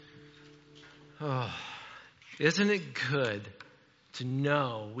Oh, isn't it good to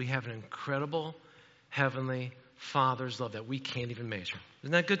know we have an incredible heavenly Father's love that we can't even measure?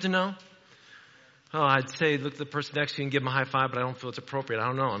 Isn't that good to know? Oh, I'd say look at the person next to you and give them a high five, but I don't feel it's appropriate. I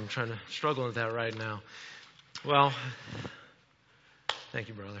don't know. I'm trying to struggle with that right now. Well, thank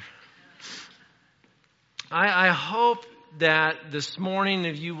you, brother. I hope that this morning,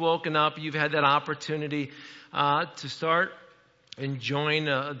 if you've woken up, you've had that opportunity to start enjoying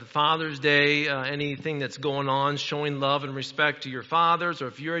the Father's Day, anything that's going on, showing love and respect to your fathers, or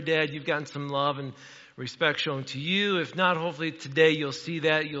if you're a dad, you've gotten some love and respect shown to you. If not, hopefully today you'll see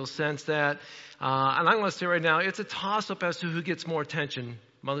that, you'll sense that. And I'm going to say right now, it's a toss-up as to who gets more attention,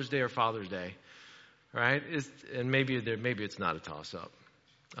 Mother's Day or Father's Day, right? And maybe it's not a toss-up.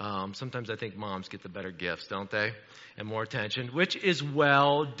 Sometimes I think moms get the better gifts, don't they? And more attention, which is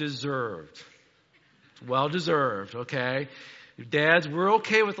well-deserved. It's well-deserved, okay? Dads, we're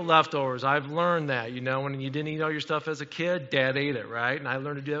okay with the leftovers. I've learned that, when you didn't eat all your stuff as a kid, Dad ate it, right? And I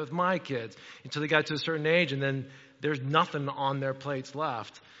learned to do that with my kids until they got to a certain age, and then there's nothing on their plates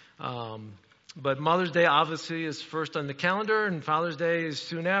left. But Mother's Day obviously is first on the calendar, and Father's Day is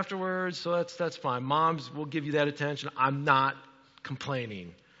soon afterwards, so that's fine. Moms will give you that attention. I'm not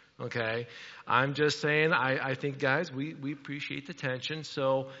complaining, okay? I'm just saying I think, guys, we appreciate the attention,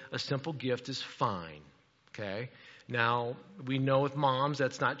 so a simple gift is fine, okay? Now, we know with moms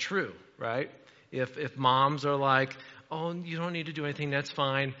that's not true, right? If moms are like, oh, you don't need to do anything, that's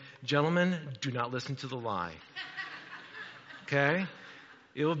fine. Gentlemen, do not listen to the lie. Okay?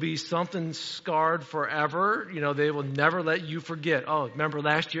 It will be something scarred forever. They will never let you forget. Oh, remember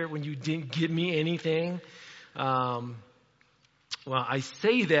last year when you didn't give me anything? Well, I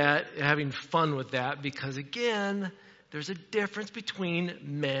say that having fun with that because, again, there's a difference between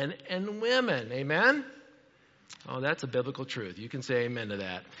men and women. Amen? Oh, that's a biblical truth. You can say amen to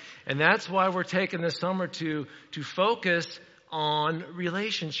that. And that's why we're taking this summer to focus on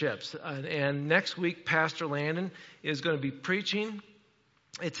relationships. And next week, Pastor Landon is going to be preaching.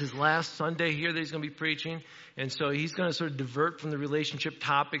 It's his last Sunday here that he's going to be preaching. And so he's going to sort of divert from the relationship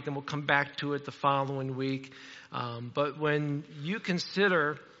topic. Then we'll come back to it the following week. But when you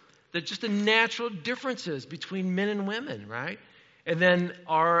consider that just the natural differences between men and women, right? And then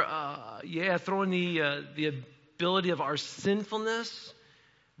throw in the ability of our sinfulness,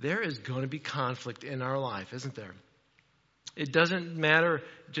 there is going to be conflict in our life, isn't there? It doesn't matter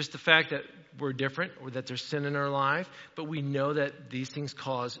just the fact that we're different or that there's sin in our life, but we know that these things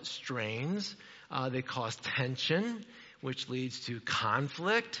cause strains. They cause tension, which leads to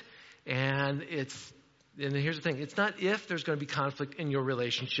conflict. And here's the thing. It's not if there's going to be conflict in your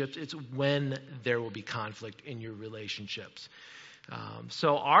relationships. It's when there will be conflict in your relationships.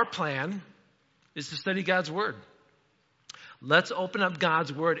 So our plan is to study God's Word. Let's open up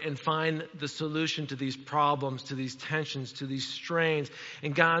God's Word and find the solution to these problems, to these tensions, to these strains.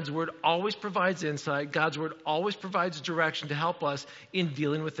 And God's Word always provides insight. God's Word always provides direction to help us in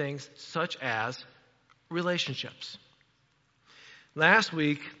dealing with things such as relationships. Last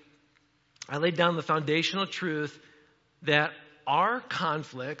week, I laid down the foundational truth that our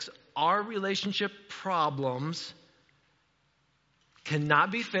conflicts, our relationship problems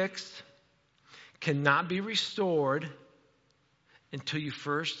cannot be fixed, cannot be restored until you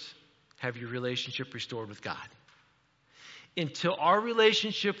first have your relationship restored with God. Until our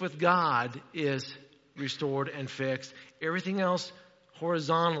relationship with God is restored and fixed, everything else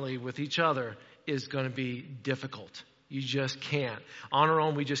horizontally with each other is going to be difficult. You just can't. On our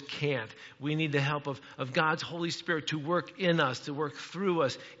own, we just can't. We need the help of God's Holy Spirit to work in us, to work through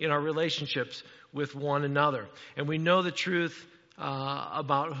us in our relationships with one another. And we know the truth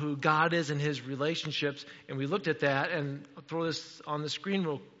about who God is and His relationships, and we looked at that, and I'll throw this on the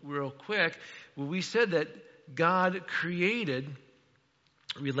screen real quick. Well, we said that God created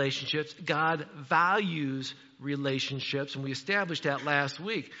relationships. God values relationships, and we established that last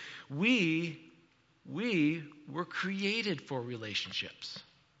week. We were created for relationships.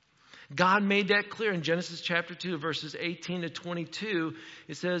 God made that clear in Genesis chapter 2, verses 18 to 22.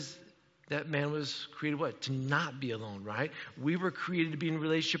 It says that man was created what? To not be alone, right? We were created to be in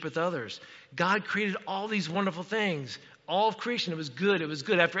relationship with others. God created all these wonderful things. All of creation, it was good, it was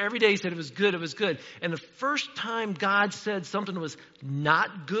good. After every day He said it was good, it was good. And the first time God said something was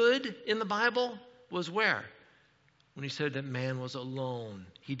not good in the Bible was where? When He said that man was alone.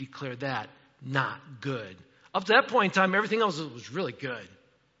 He declared that not good. Up to that point in time, everything else was really good. And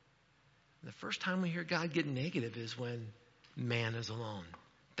the first time we hear God get negative is when man is alone.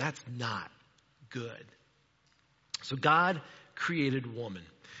 That's not good. So God created woman.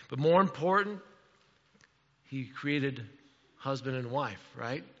 But more important, He created husband and wife,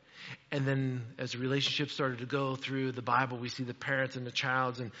 right? And then as the relationship started to go through the Bible, we see the parents and the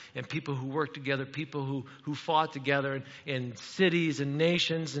child and people who work together, people who fought together in cities and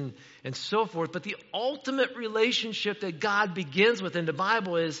nations and so forth. But the ultimate relationship that God begins with in the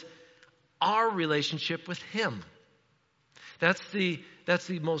Bible is our relationship with Him. That's the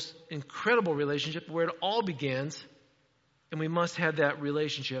most incredible relationship where it all begins, and we must have that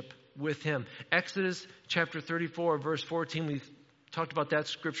relationship with Him. Exodus chapter 34, verse 14, we talked about that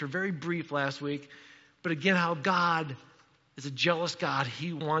scripture very brief last week. But again, how God is a jealous God.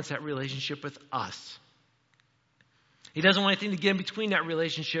 He wants that relationship with us. He doesn't want anything to get in between that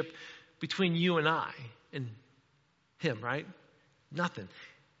relationship between you and I and Him, right? Nothing.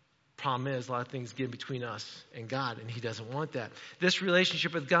 Problem is, a lot of things get in between us and God, and He doesn't want that. This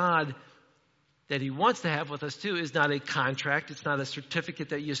relationship with God that He wants to have with us too is not a contract. It's not a certificate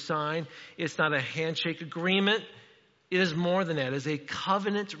that you sign. It's not a handshake agreement. It is more than that. It is a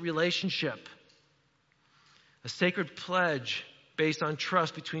covenant relationship, a sacred pledge based on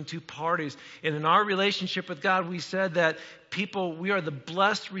trust between two parties. And in our relationship with God, we said that we are the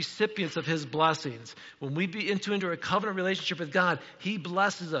blessed recipients of His blessings. When we enter into a covenant relationship with God, He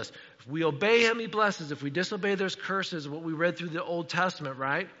blesses us. If we obey Him, He blesses. If we disobey, there's curses, what we read through the Old Testament,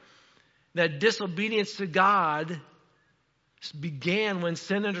 right? That disobedience to God began when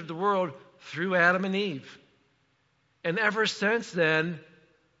sin entered the world through Adam and Eve. And ever since then,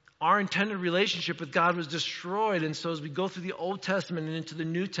 our intended relationship with God was destroyed. And so as we go through the Old Testament and into the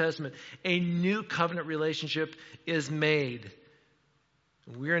New Testament, a new covenant relationship is made.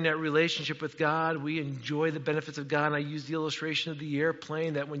 We're in that relationship with God. We enjoy the benefits of God. And I use the illustration of the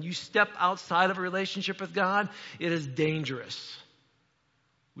airplane that when you step outside of a relationship with God, it is dangerous.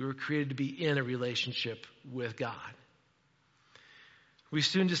 We were created to be in a relationship with God. We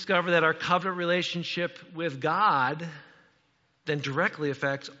soon discover that our covenant relationship with God then directly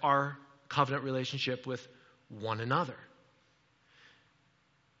affects our covenant relationship with one another.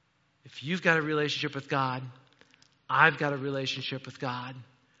 If you've got a relationship with God, I've got a relationship with God,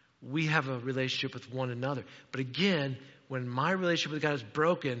 we have a relationship with one another. But again, when my relationship with God is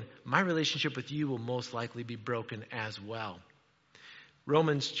broken, my relationship with you will most likely be broken as well.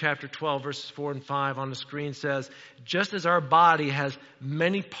 Romans chapter 12, verses 4 and 5 on the screen says, just as our body has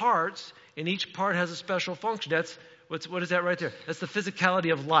many parts, and each part has a special function. What is that right there? That's the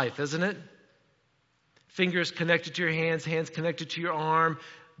physicality of life, isn't it? Fingers connected to your hands connected to your arm,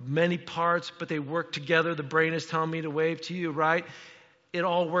 many parts, but they work together. The brain is telling me to wave to you, right? It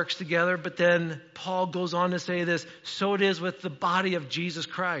all works together. But then Paul goes on to say this, so it is with the body of Jesus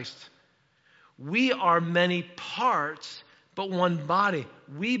Christ. We are many parts, but one body.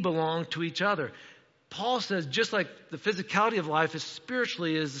 We belong to each other. Paul says just like the physicality of life is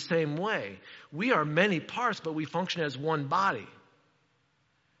spiritually is the same way. We are many parts, but we function as one body.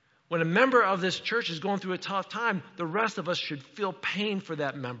 When a member of this church is going through a tough time, the rest of us should feel pain for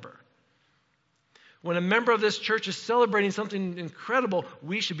that member. When a member of this church is celebrating something incredible,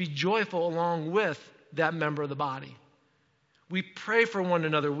 we should be joyful along with that member of the body. We pray for one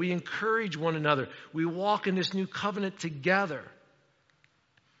another. We encourage one another. We walk in this new covenant together.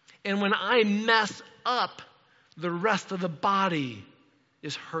 And when I mess up, the rest of the body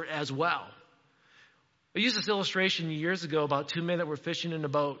is hurt as well. I used this illustration years ago about two men that were fishing in a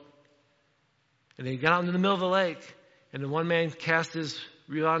boat. And they got out into the middle of the lake. And the one man cast his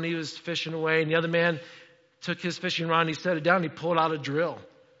rod and he was fishing away. And the other man took his fishing rod and he set it down and he pulled out a drill. And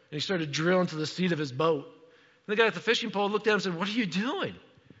he started drilling to the seat of his boat. And the guy at the fishing pole looked at him and said, what are you doing?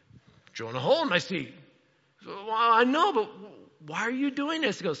 Drilling a hole in my seat. Well, I know, but why are you doing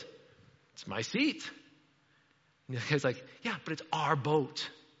this? He goes, it's my seat. And the guy's like, yeah, but it's our boat.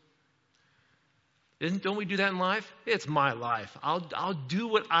 Don't we do that in life? It's my life. I'll do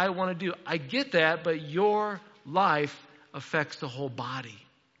what I want to do. I get that, but your life affects the whole body.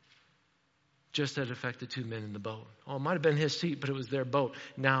 Just as it affected two men in the boat. Oh, it might have been his seat, but it was their boat.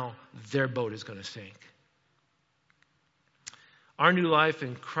 Now their boat is going to sink. Our new life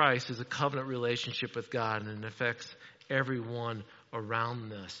in Christ is a covenant relationship with God, and it affects everyone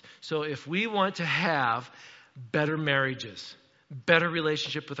around us. So if we want to have better marriages, better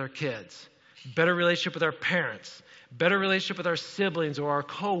relationship with our kids, better relationship with our parents, better relationship with our siblings or our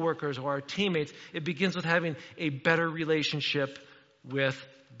coworkers or our teammates, it begins with having a better relationship with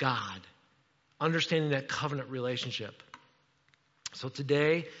God. Understanding that covenant relationship. So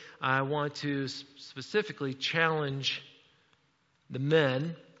today, I want to specifically challenge the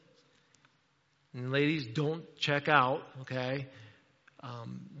men. And ladies, don't check out, okay?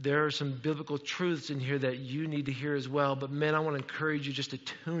 There are some biblical truths in here that you need to hear as well. But men, I want to encourage you just to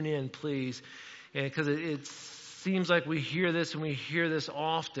tune in, please. And because it's seems like we hear this and we hear this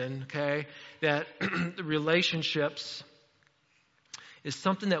often, okay, that the relationships is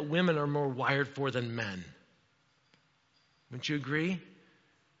something that women are more wired for than men. Wouldn't you agree?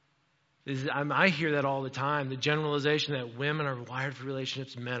 I hear that all the time, the generalization that women are wired for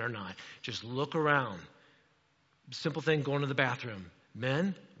relationships, men are not. Just look around. Simple thing, going to the bathroom.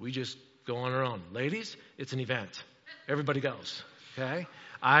 Men, we just go on our own. Ladies, it's an event. Everybody goes, okay?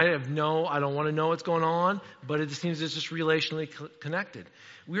 I don't want to know what's going on, but it seems it's just relationally connected.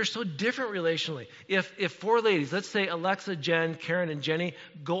 We are so different relationally. If four ladies, let's say Alexa, Jen, Karen, and Jenny,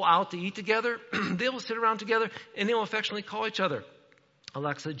 go out to eat together, they will sit around together and they will affectionately call each other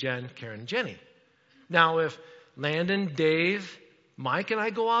Alexa, Jen, Karen, and Jenny. Now, if Landon, Dave, Mike, and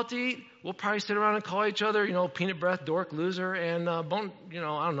I go out to eat, we'll probably sit around and call each other, peanut breath, dork, loser, and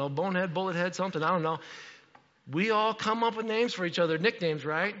bonehead, bullet head, something, I don't know. We all come up with names for each other, nicknames,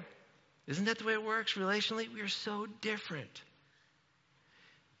 right? Isn't that the way it works relationally? We are so different.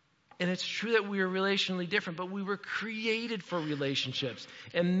 And it's true that we are relationally different, but we were created for relationships.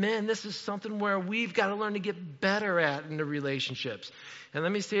 And men, this is something where we've got to learn to get better at in the relationships. And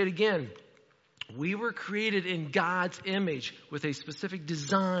let me say it again. We were created in God's image with a specific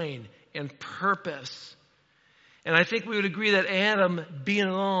design and purpose. And I think we would agree that Adam being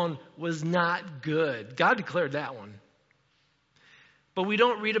alone was not good. God declared that one. But we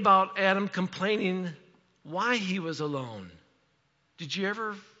don't read about Adam complaining why he was alone. Did you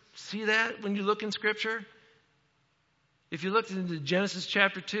ever see that when you look in Scripture? If you looked into Genesis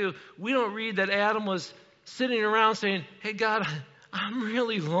chapter 2, we don't read that Adam was sitting around saying, "Hey God, I'm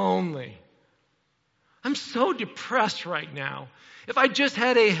really lonely. I'm so depressed right now. If I just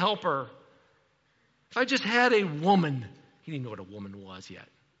had a helper. If I just had a woman." He didn't know what a woman was yet,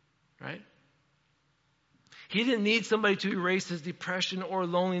 right? He didn't need somebody to erase his depression or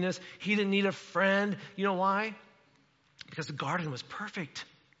loneliness. He didn't need a friend. You know why? Because the garden was perfect.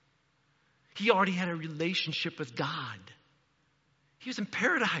 He already had a relationship with God. He was in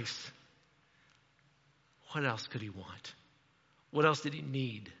paradise. What else could he want? What else did he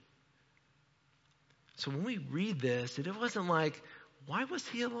need? So when we read this, it wasn't like, why was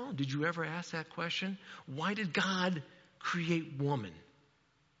he alone? Did you ever ask that question? Why did God create woman?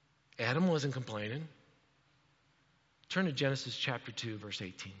 Adam wasn't complaining. Turn to Genesis chapter 2, verse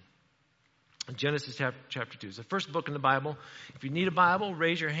 18. Genesis chapter 2 is the first book in the Bible. If you need a Bible,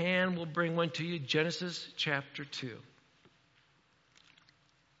 raise your hand. We'll bring one to you. Genesis chapter 2.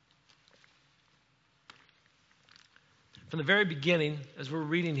 From the very beginning, as we're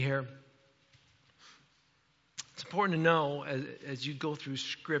reading here, it's important to know as you go through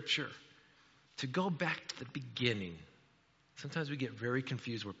Scripture to go back to the beginning. Sometimes we get very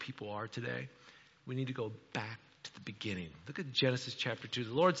confused where people are today. We need to go back to the beginning. Look at Genesis chapter 2.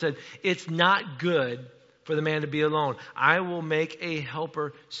 The Lord said, "It's not good for the man to be alone. I will make a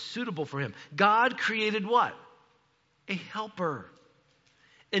helper suitable for him." God created what? A helper,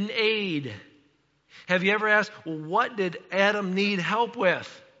 an aid. Have you ever asked, well, what did Adam need help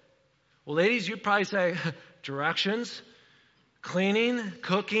with? Well, ladies, you'd probably say, directions, cleaning,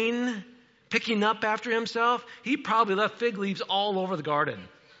 cooking, picking up after himself. He probably left fig leaves all over the garden,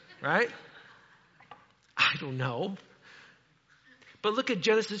 right? I don't know. But look at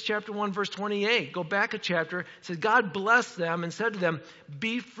Genesis chapter 1, verse 28. Go back a chapter. It says, God blessed them and said to them,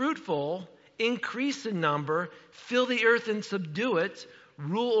 "Be fruitful, increase in number, fill the earth and subdue it,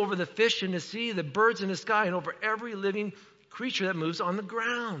 rule over the fish in the sea, the birds in the sky, and over every living creature that moves on the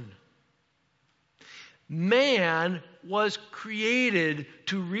ground." Man was created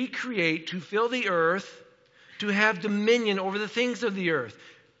to recreate, to fill the earth, to have dominion over the things of the earth.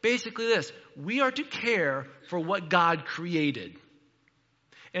 Basically this, we are to care for what God created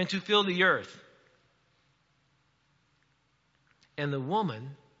and to fill the earth. And the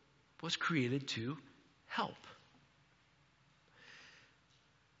woman was created to help.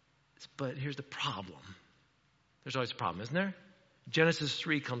 But here's the problem. There's always a problem, isn't there? Genesis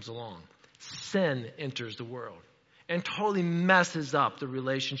 3 comes along. Sin enters the world and totally messes up the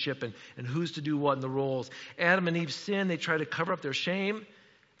relationship and who's to do what in the roles. Adam and Eve sinned. They tried to cover up their shame.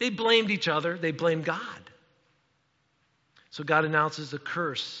 They blamed each other. They blamed God. So God announces the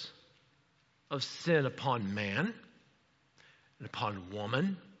curse of sin upon man and upon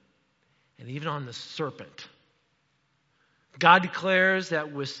woman and even on the serpent. God declares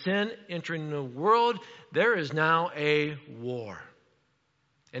that with sin entering the world, there is now a war.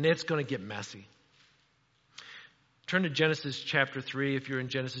 And it's going to get messy. Turn to Genesis chapter 3. If you're in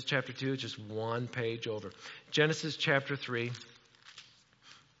Genesis chapter 2, it's just one page over. Genesis chapter 3.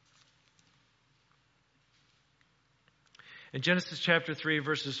 In Genesis chapter 3,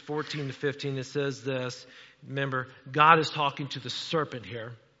 verses 14 to 15, it says this. Remember, God is talking to the serpent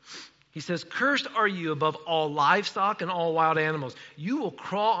here. He says, "Cursed are you above all livestock and all wild animals. You will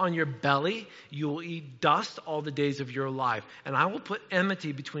crawl on your belly. You will eat dust all the days of your life. And I will put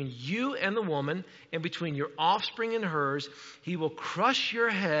enmity between you and the woman, and between your offspring and hers. He will crush your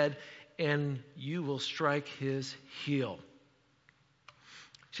head, and you will strike his heel."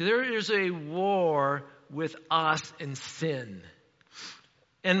 See, there is a war with us and sin.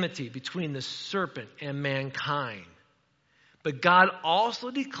 Enmity between the serpent and mankind. But God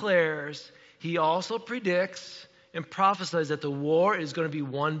also declares, he also predicts and prophesies that the war is going to be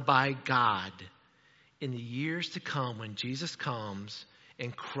won by God in the years to come when Jesus comes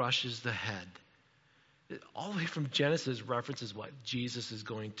and crushes the head. All the way from Genesis references what Jesus is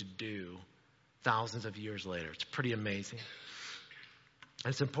going to do thousands of years later. It's pretty amazing.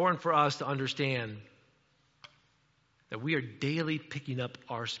 And it's important for us to understand that we are daily picking up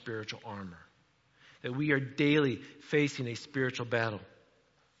our spiritual armor. That we are daily facing a spiritual battle.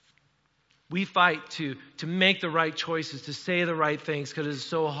 We fight to make the right choices, to say the right things because it is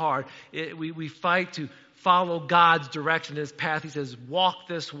so hard. We fight to follow God's direction, His path. He says, walk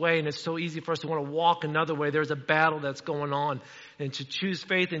this way, and it's so easy for us to want to walk another way. There's a battle that's going on. And to choose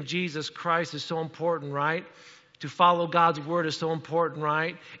faith in Jesus Christ is so important, right? To follow God's word is so important,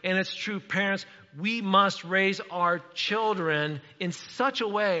 right? And it's true, parents, we must raise our children in such a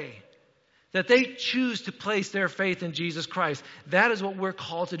way that they choose to place their faith in Jesus Christ. That is what we're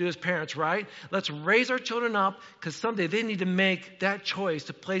called to do as parents, right? Let's raise our children up because someday they need to make that choice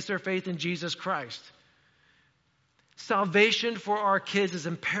to place their faith in Jesus Christ. Salvation for our kids is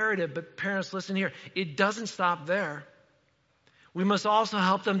imperative, but parents, listen here. It doesn't stop there. We must also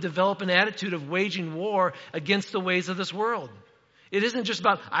help them develop an attitude of waging war against the ways of this world. It isn't just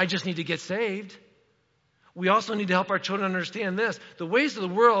about, I just need to get saved. We also need to help our children understand this. The ways of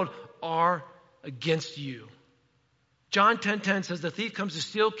the world are against you. John 10:10 says the thief comes to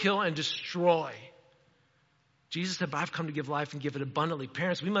steal, kill, and destroy. Jesus said, but I've come to give life and give it abundantly.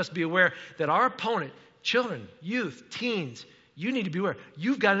 Parents, we must be aware that our opponent, children, youth, teens, you need to be aware.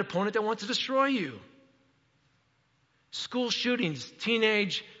 You've got an opponent that wants to destroy you. School shootings,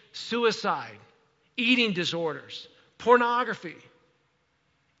 teenage suicide, eating disorders, pornography.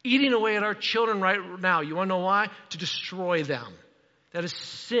 Eating away at our children right now. You want to know why? To destroy them. That is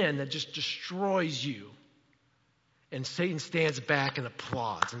sin that just destroys you. And Satan stands back and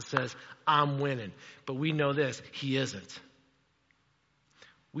applauds and says, I'm winning. But we know this, he isn't.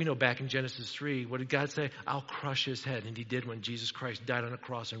 We know back in Genesis 3, what did God say? I'll crush his head. And he did when Jesus Christ died on a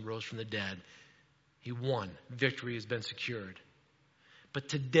cross and rose from the dead. He won. Victory has been secured. But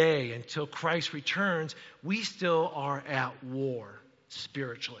today, until Christ returns, we still are at war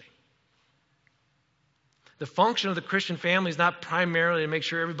spiritually. The function of the Christian family is not primarily to make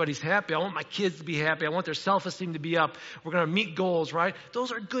sure everybody's happy. I want my kids to be happy. I want their self-esteem to be up. We're going to meet goals, right?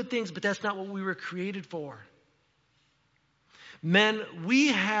 Those are good things, but that's not what we were created for. Men, we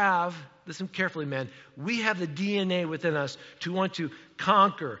have, listen carefully, men, we have the DNA within us to want to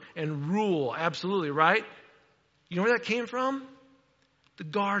conquer and rule. Absolutely, right? You know where that came from? The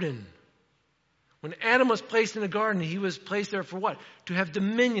garden. When Adam was placed in the garden, he was placed there for what? To have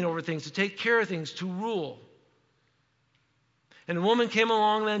dominion over things, to take care of things, to rule. And the woman came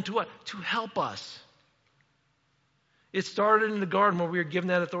along then to what? To help us. It started in the garden where we were given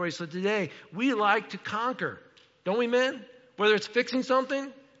that authority. So today, we like to conquer. Don't we, men? Whether it's fixing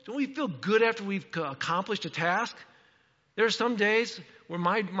something, don't we feel good after we've accomplished a task? There are some days where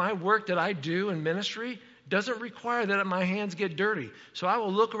my work that I do in ministry doesn't require that my hands get dirty. So I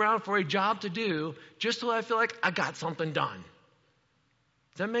will look around for a job to do just till I feel like I got something done.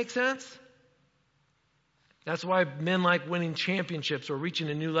 Does that make sense? That's why men like winning championships or reaching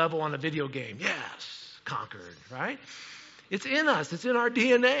a new level on a video game. Yes, conquered, right? It's in us. It's in our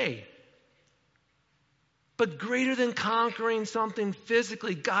DNA. But greater than conquering something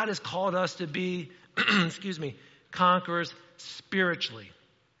physically, God has called us to be, conquerors spiritually.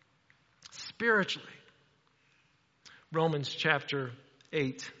 Spiritually. Romans chapter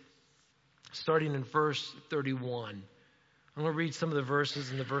 8, starting in verse 31. I'm going to read some of the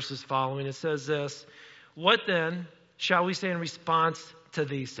verses and the verses following. It says this, what then shall we say in response to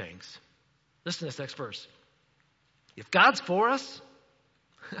these things? Listen to this next verse. If God's for us,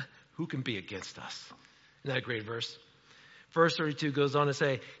 who can be against us? Isn't that a great verse? Verse 32 goes on to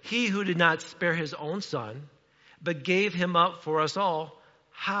say, he who did not spare his own son, but gave him up for us all,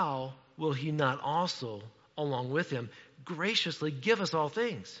 how will he not also, along with him, graciously give us all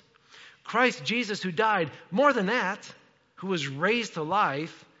things? Christ Jesus, who died, more than that, who was raised to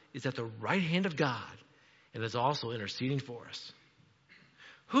life, is at the right hand of God. and is also interceding for us.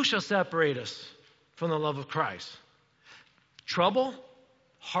 Who shall separate us from the love of Christ? Trouble,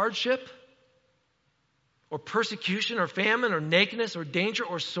 hardship, or persecution, or famine, or nakedness, or danger,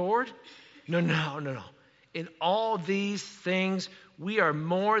 or sword? No. In all these things, we are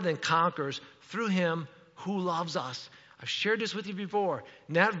more than conquerors through him who loves us. I've shared this with you before.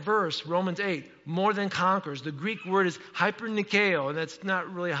 In that verse, Romans 8, more than conquerors. The Greek word is hypernikeo, and that's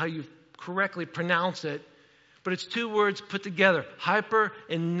not really how you correctly pronounce it, but it's two words put together, hyper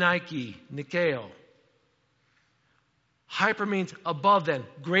and Nike, nikeo. Hyper means above than,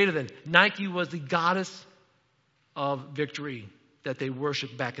 greater than. Nike was the goddess of victory that they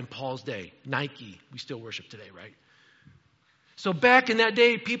worshiped back in Paul's day. Nike, we still worship today, right? So back in that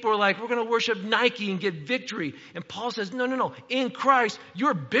day, people were like, we're going to worship Nike and get victory. And Paul says, no. In Christ,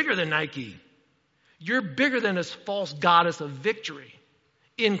 you're bigger than Nike. You're bigger than this false goddess of victory.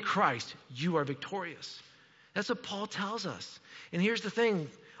 In Christ, you are victorious. That's what Paul tells us. And here's the thing.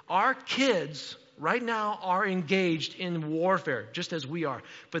 Our kids right now are engaged in warfare, just as we are.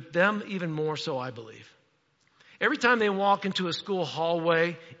 But them even more so, I believe. Every time they walk into a school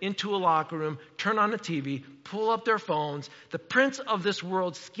hallway, into a locker room, turn on the TV, pull up their phones, the prince of this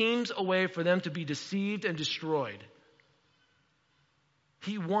world schemes a way for them to be deceived and destroyed.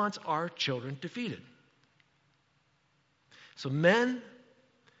 He wants our children defeated. So men,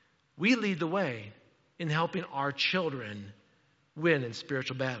 we lead the way in helping our children win in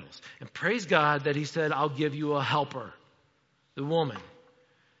spiritual battles. And praise God that he said, I'll give you a helper, the woman.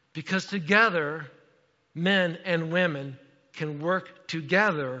 Because together, men and women can work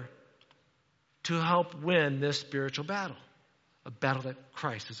together to help win this spiritual battle. A battle that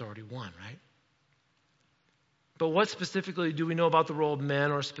Christ has already won, right? But what specifically do we know about the role of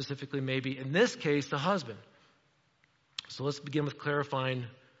men, or specifically maybe, in this case, the husband? So let's begin with clarifying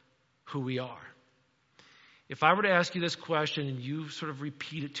who we are. If I were to ask you this question and you sort of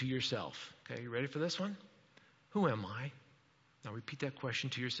repeat it to yourself, okay, you ready for this one? Who am I? Now repeat that question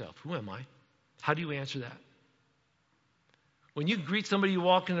to yourself. Who am I? How do you answer that? When you greet somebody, you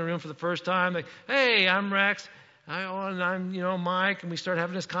walk in the room for the first time, like, hey, I'm Rex, and I'm Mike, and we start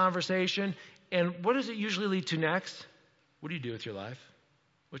having this conversation. And what does it usually lead to next? What do you do with your life?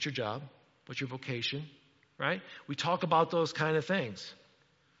 What's your job? What's your vocation? Right? We talk about those kind of things.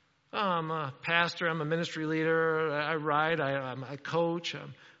 Oh, I'm a pastor, I'm a ministry leader, I write, I'm a coach,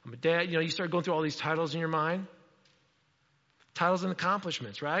 I'm a dad. You start going through all these titles in your mind. Titles and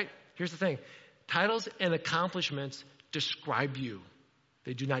accomplishments, right? Here's the thing. Titles and accomplishments describe you.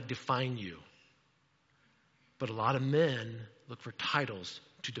 They do not define you. But a lot of men look for titles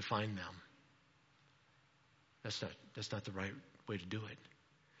to define them. That's not the right way to do it.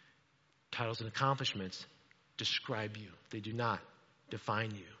 Titles and accomplishments describe you. They do not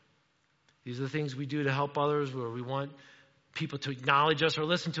define you. These are the things we do to help others, where we want people to acknowledge us or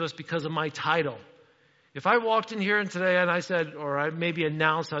listen to us because of my title. If I walked in here today and I said, or I maybe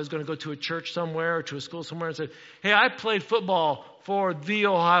announced I was going to go to a church somewhere or to a school somewhere and said, hey, I played football for the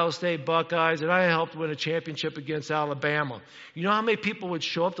Ohio State Buckeyes and I helped win a championship against Alabama. You know how many people would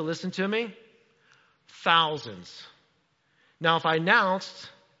show up to listen to me? Thousands. Now, if I announced,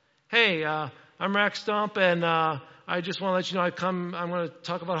 hey, I'm Rex Stump, and I just want to let you know I'm going to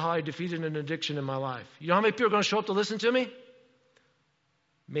talk about how I defeated an addiction in my life. You know how many people are going to show up to listen to me?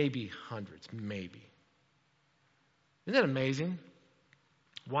 Maybe hundreds, maybe. Isn't that amazing?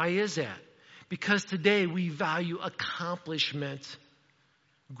 Why is that? Because today we value accomplishment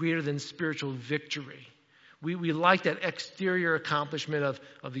greater than spiritual victory. We like that exterior accomplishment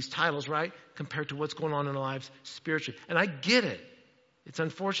of these titles, right? Compared to what's going on in our lives spiritually. And I get it. It's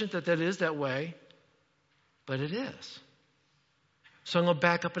unfortunate that is that way, but it is. So I'm going to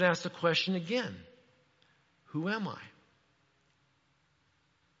back up and ask the question again. Who am I?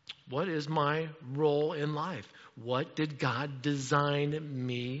 What is my role in life? What did God design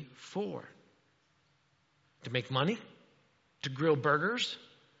me for? To make money? To grill burgers?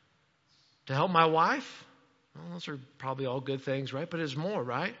 To help my wife? Well, those are probably all good things, right? But there's more,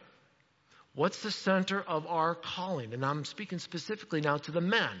 right? What's the center of our calling? And I'm speaking specifically now to the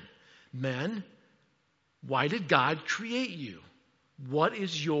men. Men, why did God create you? What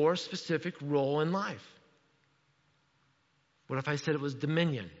is your specific role in life? What if I said it was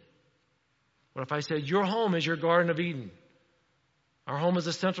dominion? What if I said your home is your Garden of Eden? Our home is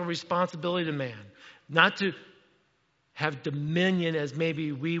a central responsibility to man. Not to have dominion as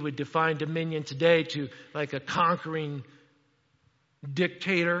maybe we would define dominion today, to like a conquering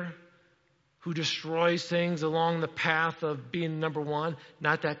dictator who destroys things along the path of being number one.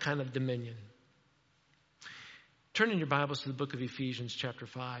 Not that kind of dominion. Turn in your Bibles to the book of Ephesians chapter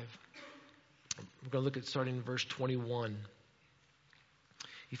 5. We're going to look at starting in verse 21.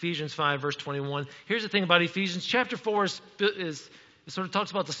 Ephesians 5, verse 21. Here's the thing about Ephesians. Chapter 4 is it sort of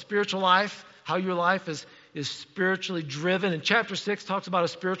talks about the spiritual life, how your life is spiritually driven. And chapter 6 talks about a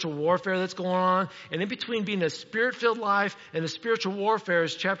spiritual warfare that's going on. And in between being a spirit-filled life and a spiritual warfare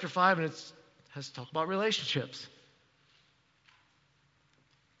is chapter 5, and it has to talk about relationships.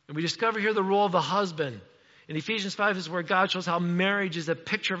 And we discover here the role of the husband. In Ephesians 5 is where God shows how marriage is a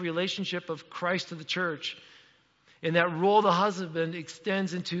picture of relationship of Christ to the church. And that role of the husband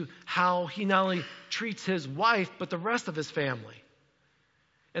extends into how he not only treats his wife, but the rest of his family.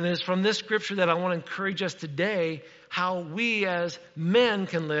 And it's from this scripture that I want to encourage us today how we as men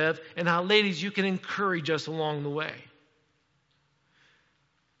can live and how, ladies, you can encourage us along the way.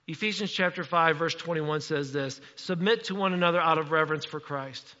 Ephesians chapter 5, verse 21 says this, "Submit to one another out of reverence for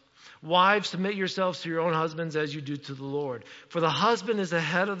Christ. Wives, submit yourselves to your own husbands as you do to the Lord. For the husband is the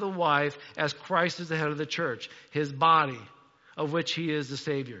head of the wife, as Christ is the head of the church, his body, of which he is the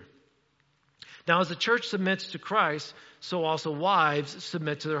Savior. Now, as the church submits to Christ, so also wives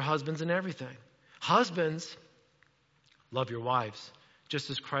submit to their husbands in everything. Husbands, love your wives, just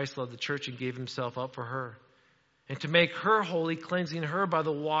as Christ loved the church and gave himself up for her. And to make her holy, cleansing her by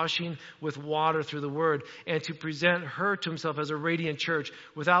the washing with water through the word, and to present her to himself as a radiant church,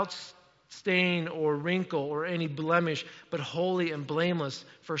 without stain or wrinkle or any blemish, but holy and blameless."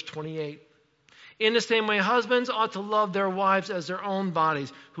 Verse 28. "In the same way, husbands ought to love their wives as their own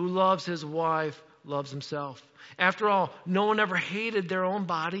bodies. Who loves his wife loves himself. After all, no one ever hated their own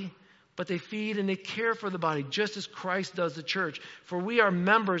body, but they feed and they care for the body, just as Christ does the church. For we are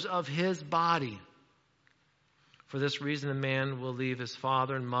members of his body. For this reason, a man will leave his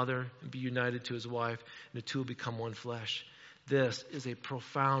father and mother and be united to his wife, and the two will become one flesh." This is a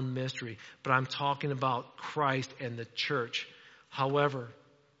profound mystery, but I'm talking about Christ and the church. However,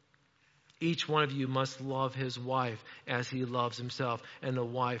 each one of you must love his wife as he loves himself, and the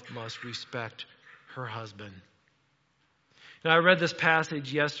wife must respect her husband. Now, I read this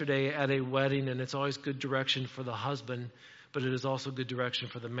passage yesterday at a wedding, and it's always good direction for the husband, but it is also good direction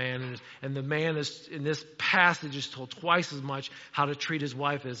for the man. And the man is, in this passage, is told twice as much how to treat his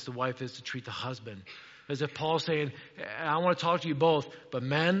wife as the wife is to treat the husband. As if Paul's saying, I want to talk to you both, but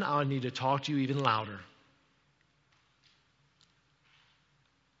men, I need to talk to you even louder.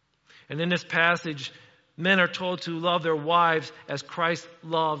 And in this passage, men are told to love their wives as Christ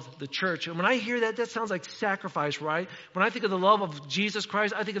loved the church. And when I hear that, that sounds like sacrifice, right? When I think of the love of Jesus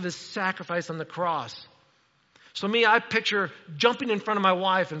Christ, I think of his sacrifice on the cross. So me, I picture jumping in front of my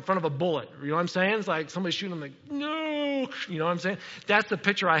wife in front of a bullet. You know what I'm saying? It's like somebody shooting, I'm like, no. You know what I'm saying? That's the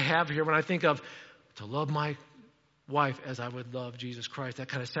picture I have here when I think of to love my wife as I would love Jesus Christ, that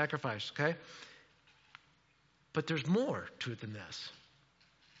kind of sacrifice, okay? But there's more to it than this.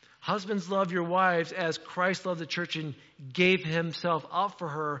 Husbands, love your wives as Christ loved the church and gave himself up for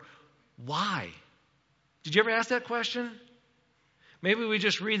her. Why? Did you ever ask that question? Maybe we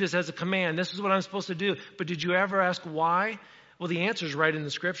just read this as a command. This is what I'm supposed to do. But did you ever ask why? Well, the answer is right in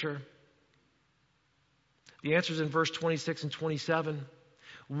the scripture. The answer is in verse 26 and 27.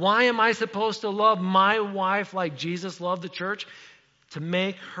 Why am I supposed to love my wife like Jesus loved the church? To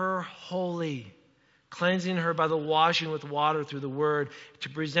make her holy, cleansing her by the washing with water through the word, to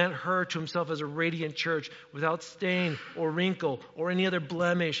present her to himself as a radiant church without stain or wrinkle or any other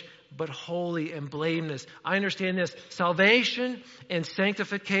blemish, but holy and blameless. I understand this. Salvation and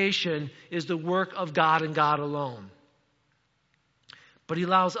sanctification is the work of God and God alone. But he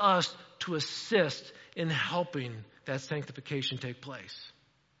allows us to assist in helping that sanctification take place.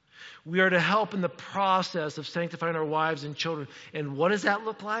 We are to help in the process of sanctifying our wives and children. And what does that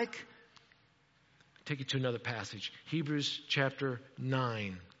look like? I'll take you to another passage. Hebrews chapter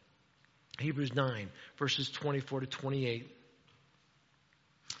 9. Hebrews 9, verses 24 to 28.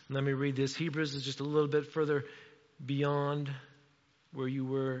 Let me read this. Hebrews is just a little bit further beyond where you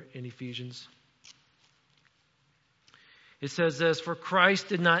were in Ephesians. It says this, "For Christ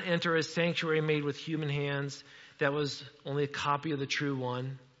did not enter a sanctuary made with human hands that was only a copy of the true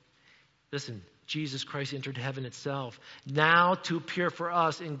one." Listen, Jesus Christ entered heaven itself, now to appear for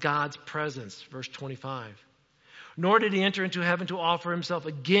us in God's presence. Verse 25. "Nor did he enter into heaven to offer himself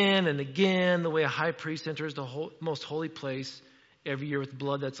again and again the way a high priest enters the most holy place every year with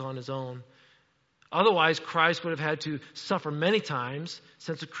blood that's on his own. Otherwise, Christ would have had to suffer many times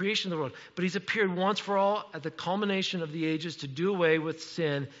since the creation of the world. But he's appeared once for all at the culmination of the ages to do away with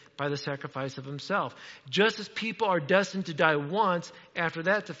sin by the sacrifice of himself. Just as people are destined to die once, after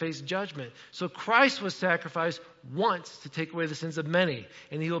that to face judgment. So Christ was sacrificed once to take away the sins of many.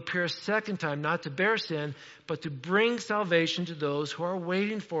 And he will appear a second time, not to bear sin, but to bring salvation to those who are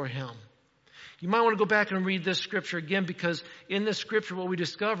waiting for him. You might want to go back and read this scripture again, because in this scripture what we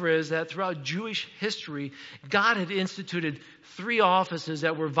discover is that throughout Jewish history, God had instituted 3 offices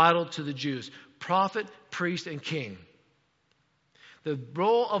that were vital to the Jews: prophet, priest, and king. The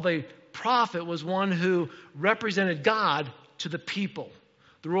role of a prophet was one who represented God to the people.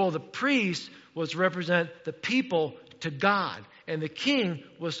 The role of the priest was to represent the people to God. And the king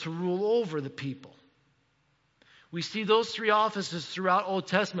was to rule over the people. We see those 3 offices throughout Old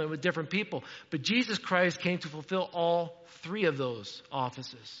Testament with different people. But Jesus Christ came to fulfill all 3 of those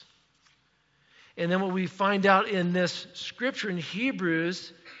offices. And then what we find out in this scripture in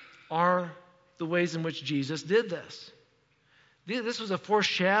Hebrews are the ways in which Jesus did this. This was a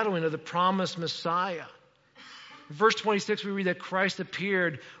foreshadowing of the promised Messiah. In verse 26, we read that Christ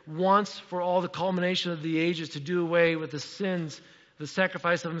appeared once for all the culmination of the ages to do away with the sins, the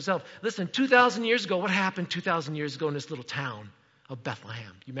sacrifice of himself. Listen, 2,000 years ago, what happened 2,000 years ago in this little town of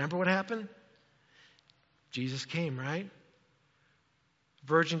Bethlehem? You remember what happened? Jesus came, right?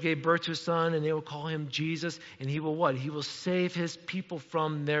 Virgin gave birth to a son, and they will call him Jesus. And he will what? He will save his people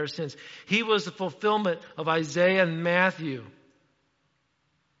from their sins. He was the fulfillment of Isaiah and Matthew.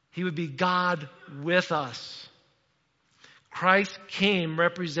 He would be God with us. Christ came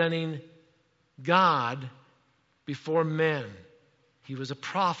representing God before men. He was a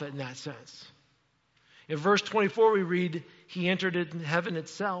prophet in that sense. In verse 24 we read, he entered into heaven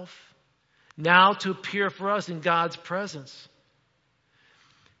itself, now to appear for us in God's presence.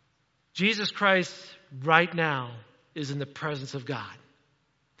 Jesus Christ right now is in the presence of God.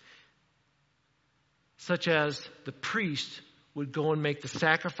 Such as the priest would go and make the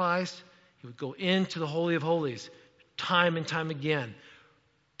sacrifice. He would go into the Holy of Holies time and time again,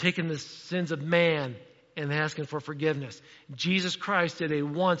 taking the sins of man and asking for forgiveness. Jesus Christ did a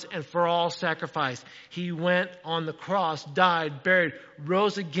once and for all sacrifice. He went on the cross, died, buried,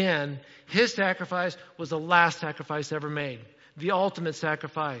 rose again. His sacrifice was the last sacrifice ever made, the ultimate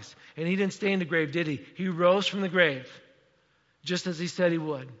sacrifice. And he didn't stay in the grave, did he? He rose from the grave, just as he said he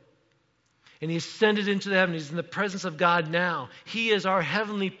would. And he ascended into the heaven. He's in the presence of God now. He is our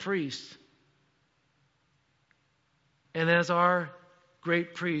heavenly priest. And as our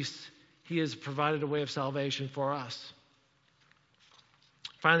great priest, he has provided a way of salvation for us.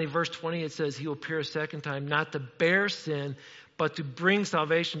 Finally, verse 20, it says, he will appear a second time, not to bear sin, but to bring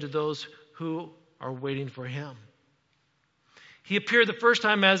salvation to those who are waiting for him. He appeared the first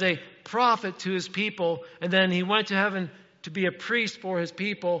time as a prophet to his people, and then he went to heaven to be a priest for his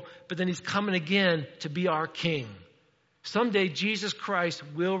people, but then he's coming again to be our king. Someday Jesus Christ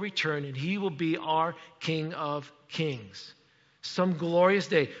will return, and he will be our King of Kings. Some glorious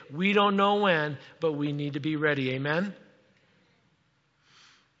day. We don't know when, but we need to be ready. Amen?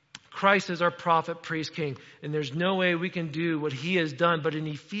 Christ is our prophet, priest, king. And there's no way we can do what he has done. But in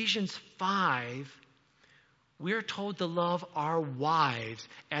Ephesians 5, we are told to love our wives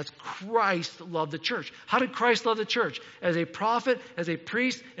as Christ loved the church. How did Christ love the church? As a prophet, as a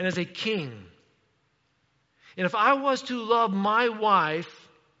priest, and as a king. And if I was to love my wife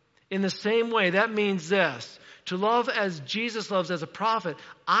in the same way, that means this. To love as Jesus loves as a prophet,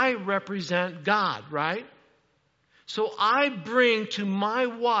 I represent God, right? So I bring to my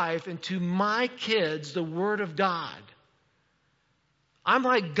wife and to my kids the Word of God. I'm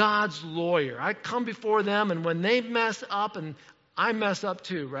like God's lawyer. I come before them, and when they mess up, and I mess up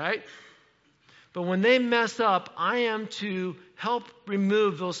too, right? But when they mess up, I am to help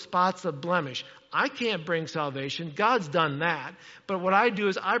remove those spots of blemish. I can't bring salvation. God's done that. But what I do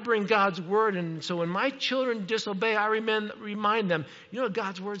is I bring God's word. And so when my children disobey, I remind them, you know what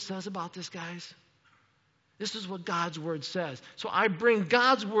God's word says about this, guys? This is what God's word says. So I bring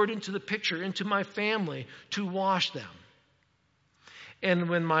God's word into the picture, into my family, to wash them. And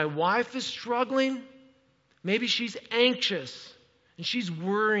when my wife is struggling, maybe she's anxious and she's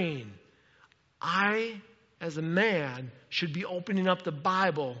worrying, I, as a man, should be opening up the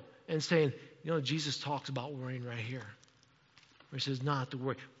Bible and saying, you know, Jesus talks about worrying right here. Where he says not to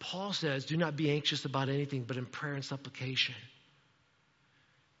worry. Paul says, do not be anxious about anything, but in prayer and supplication.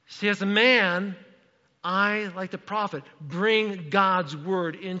 See, as a man, I, like the prophet, bring God's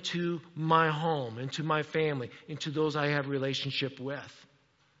word into my home, into my family, into those I have relationship with.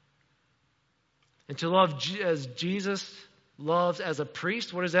 And to love as Jesus loves as a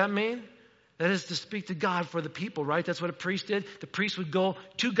priest, what does that mean? That is to speak to God for the people, right? That's what a priest did. The priest would go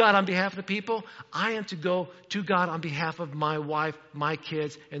to God on behalf of the people. I am to go to God on behalf of my wife, my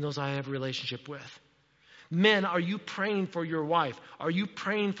kids, and those I have a relationship with. Men, are you praying for your wife? Are you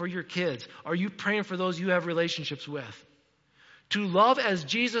praying for your kids? Are you praying for those you have relationships with? To love as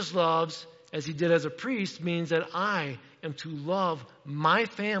Jesus loves as he did as a priest, means that I am to love my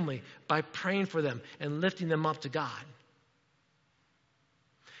family by praying for them and lifting them up to God.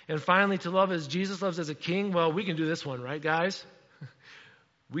 And finally, to love as Jesus loves as a king, well, we can do this one, right, guys?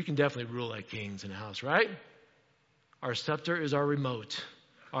 We can definitely rule like kings in a house, right? Our scepter is our remote.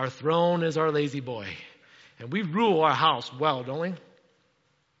 Our throne is our lazy boy. And we rule our house well, don't we?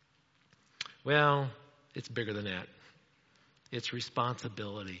 Well, it's bigger than that. It's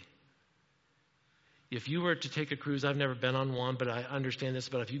responsibility. If you were to take a cruise, I've never been on one, but I understand this,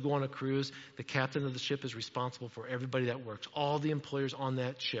 but if you go on a cruise, the captain of the ship is responsible for everybody that works. All the employers on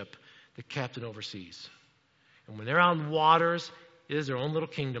that ship, the captain oversees. And when they're out in waters, it is their own little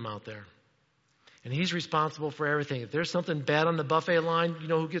kingdom out there. And he's responsible for everything. If there's something bad on the buffet line, you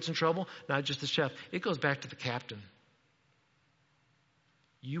know who gets in trouble? Not just the chef. It goes back to the captain.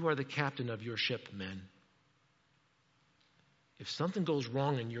 You are the captain of your ship, men. If something goes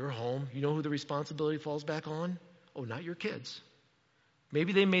wrong in your home, you know who the responsibility falls back on? Oh, not your kids.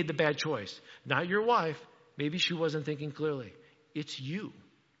 Maybe they made the bad choice. Not your wife. Maybe she wasn't thinking clearly. It's you.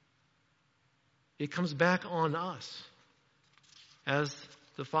 It comes back on us as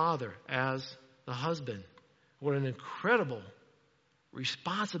the father, as the husband. What an incredible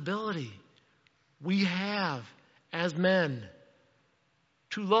responsibility we have as men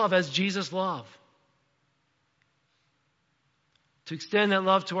to love as Jesus loved. To extend that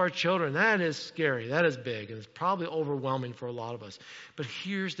love to our children, that is scary. That is big. And it's probably overwhelming for a lot of us. But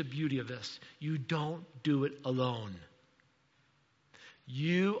here's the beauty of this. You don't do it alone.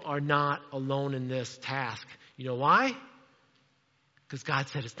 You are not alone in this task. You know why? Because God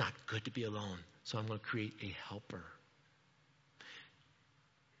said it's not good to be alone. So I'm going to create a helper.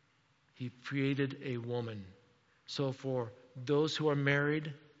 He created a woman. So for those who are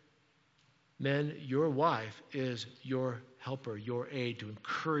married, men, your wife is your helper, your aid to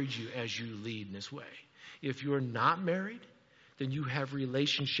encourage you as you lead in this way. If you're not married, then you have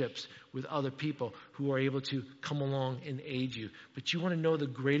relationships with other people who are able to come along and aid you. But you want to know the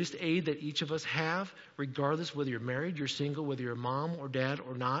greatest aid that each of us have, regardless whether you're married, you're single, whether you're a mom or dad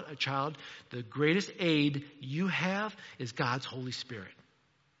or not, a child, the greatest aid you have is God's Holy Spirit.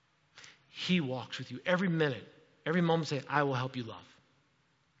 He walks with you every minute, every moment, saying, I will help you love.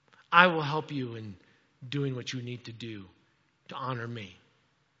 I will help you in doing what you need to do to honor me.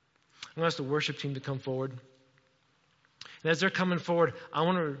 I'm going to ask the worship team to come forward. And as they're coming forward, I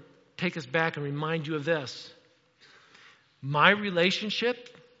want to take us back and remind you of this. My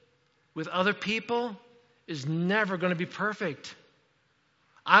relationship with other people is never going to be perfect.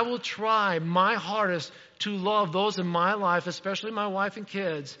 I will try my hardest to love those in my life, especially my wife and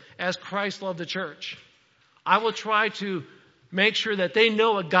kids, as Christ loved the church. I will try to make sure that they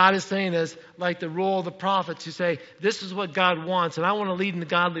know what God is saying is like the role of the prophets who say, this is what God wants, and I want to lead in the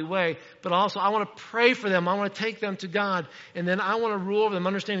godly way, but also I want to pray for them. I want to take them to God, and then I want to rule over them,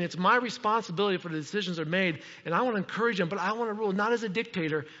 understanding it's my responsibility for the decisions that are made, and I want to encourage them, but I want to rule not as a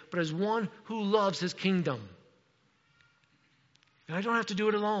dictator, but as one who loves his kingdom. And I don't have to do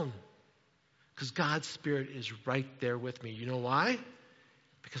it alone, because God's Spirit is right there with me. You know why?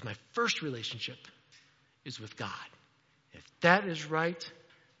 Because my first relationship is with God. If that is right,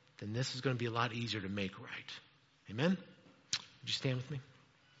 then this is going to be a lot easier to make right. Amen? Would you stand with me?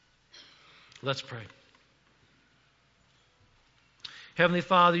 Let's pray. Heavenly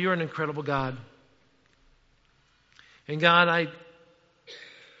Father, you're an incredible God. And God,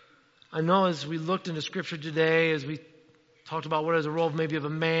 I know as we looked into Scripture today, as we talked about what is the role of maybe of a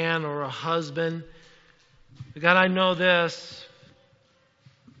man or a husband, God, I know this.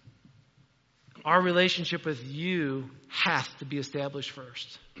 Our relationship with you has to be established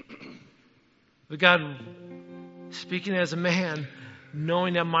first. But God, speaking as a man,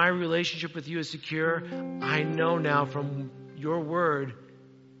 knowing that my relationship with you is secure, I know now from your word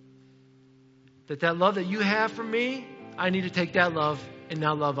that love that you have for me, I need to take that love and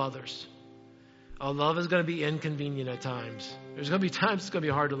now love others. Our love is going to be inconvenient at times. There's going to be times it's going to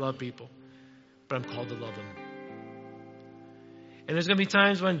be hard to love people, but I'm called to love them. And there's going to be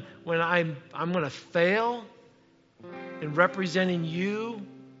times when I'm going to fail in representing you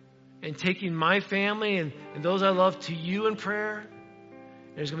and taking my family and those I love to you in prayer.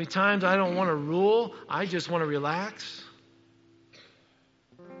 And there's going to be times I don't want to rule. I just want to relax.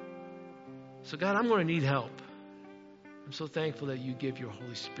 So God, I'm going to need help. I'm so thankful that you give your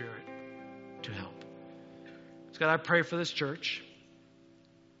Holy Spirit to help. So God, I pray for this church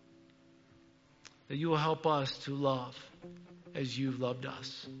that you will help us to love as you've loved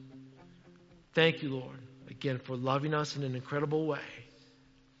us. Thank you, Lord, again, for loving us in an incredible way.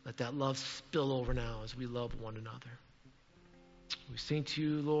 Let that love spill over now as we love one another. We sing to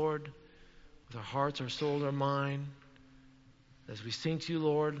you, Lord, with our hearts, our soul, our mind. As we sing to you,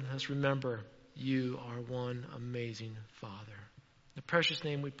 Lord, let's remember you are one amazing Father. In the precious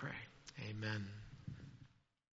name we pray. Amen.